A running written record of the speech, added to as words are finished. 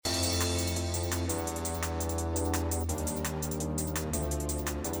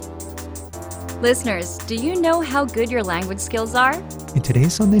Listeners, do you know how good your language skills are? In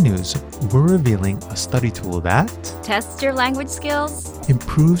today's Sunday News, we're revealing a study tool that Tests your language skills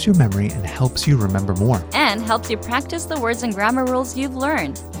improves your memory and helps you remember more and helps you practice the words and grammar rules you've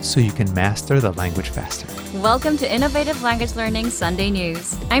learned. so you can master the language faster. Welcome to Innovative Language Learning Sunday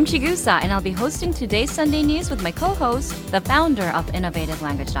News. I'm Chigusa, and I'll be hosting today's Sunday News with my co-host, the founder of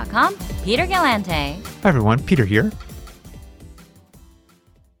InnovativeLanguage.com, Peter Galante. Hi everyone, Peter here.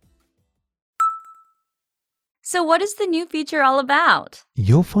 So what is the new feature all about?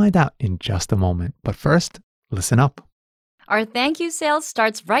 You'll find out in just a moment, but first, listen up. Our thank you sale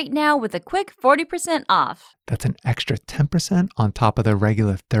starts right now with a quick 40% off. That's an extra 10% on top of the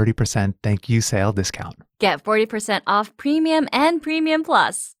regular 30% thank you sale discount. Get 40% off Premium and Premium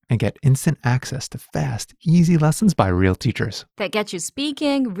Plus. And get instant access to fast, easy lessons by real teachers. That get you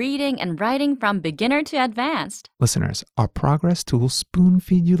speaking, reading, and writing from beginner to advanced. Listeners, our progress tools spoon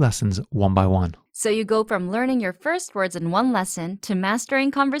feed you lessons one by one. So you go from learning your first words in one lesson to mastering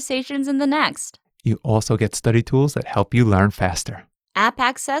conversations in the next. You also get study tools that help you learn faster. App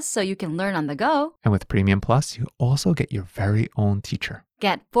access so you can learn on the go. And with Premium Plus, you also get your very own teacher.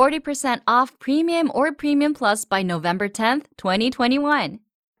 Get 40% off Premium or Premium Plus by November 10th, 2021.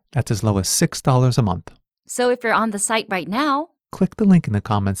 That's as low as $6 a month. So if you're on the site right now, Click the link in the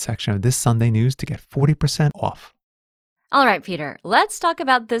comments section of this Sunday News to get 40% off. all right, Peter, let's talk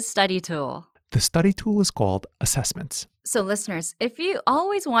about this study tool. The study tool is called Assessments, So listeners, if you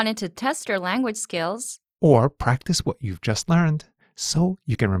always wanted to test your language skills, or practice what you've just learned so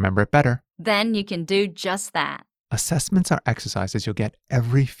you can remember it better. then you can do just that. Assessments are exercises you'll get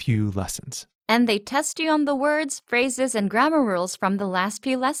every few lessons. And they test you on the words, phrases, and grammar rules from the last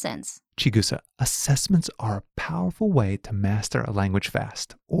few lessons. Chigusa, assessments are a powerful way to master a language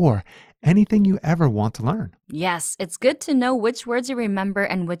fast, or anything you ever want to learn. Yes, it's good to know which words you remember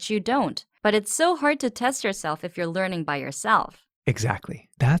and which you don't, but it's so hard to test yourself if you're learning by yourself. Exactly.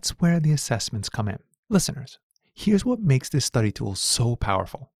 That's where the assessments come in. Listeners, here's what makes this study tool so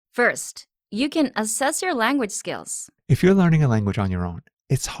powerful. First, you can assess your language skills. If you're learning a language on your own,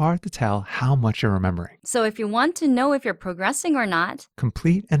 it's hard to tell how much you're remembering. So if you want to know if you're progressing or not,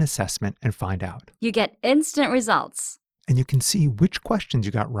 Complete an assessment and find out. you get instant results. And you can see which questions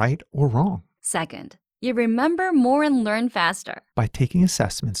you got right or wrong. Second, you remember more and learn faster. By taking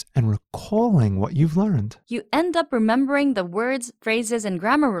assessments and recalling what you've learned. You end up remembering the words, phrases, and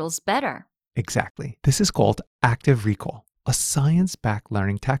grammar rules better. Exactly. This is called active recall, a science-backed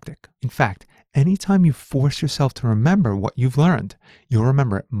learning tactic. In fact, anytime you force yourself to remember what you've learned, you'll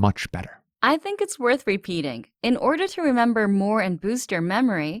remember it much better. I think it's worth repeating. In order to remember more and boost your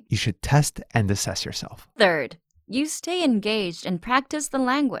memory, You should test and assess yourself third, you stay engaged and practice the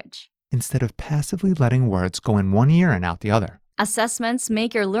language. instead of passively letting words go in one ear and out the other. Assessments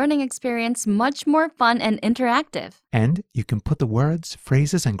make your learning experience much more fun and interactive, And you can put the words,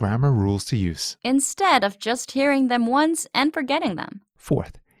 phrases, and grammar rules to use. instead of just hearing them once and forgetting them.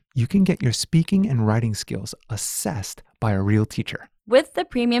 Fourth, you can get your speaking and writing skills assessed by a real teacher. With the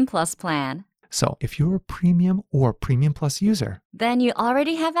Premium Plus plan, So if you're a Premium or Premium Plus user, then you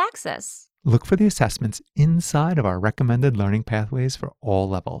already have access. look for the assessments inside of our recommended learning pathways for all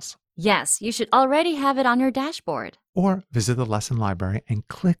levels. Yes, you should already have it on your dashboard. Or visit the lesson library and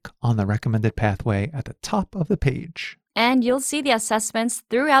click on the recommended pathway at the top of the page. And you'll see the assessments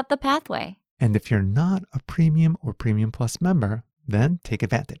throughout the pathway. And if you're not a Premium or Premium Plus member, then take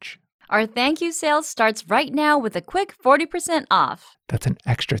advantage. Our thank you sale starts right now with a quick 40% off. That's an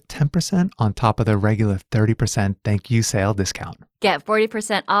extra 10% on top of the regular 30% thank you sale discount. Get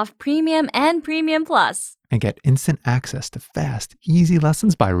 40% off Premium and Premium Plus. And get instant access to fast, easy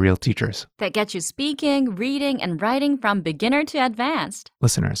lessons by real teachers. That get you speaking, reading, and writing from beginner to advanced.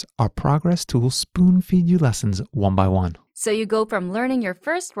 Listeners, our progress tools spoon feed you lessons one by one. So you go from learning your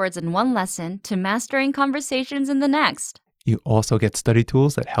first words in one lesson to mastering conversations in the next. You also get study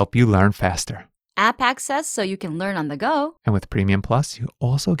tools that help you learn faster. App access so you can learn on the go. And with Premium Plus, you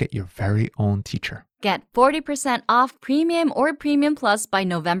also get your very own teacher. Get 40% off Premium or Premium Plus by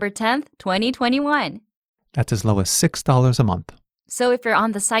November 10th, 2021. That's as low as $6 a month. So if you're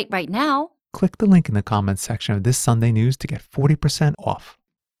on the site right now, Click the link in the comments section of this Sunday News to get 40% off.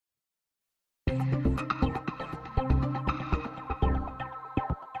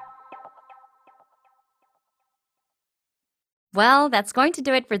 well, that's going to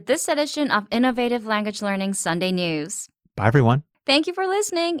do it for this edition of Innovative Language Learning Sunday News. Bye, everyone. Thank you for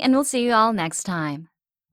listening, and we'll see you all next time.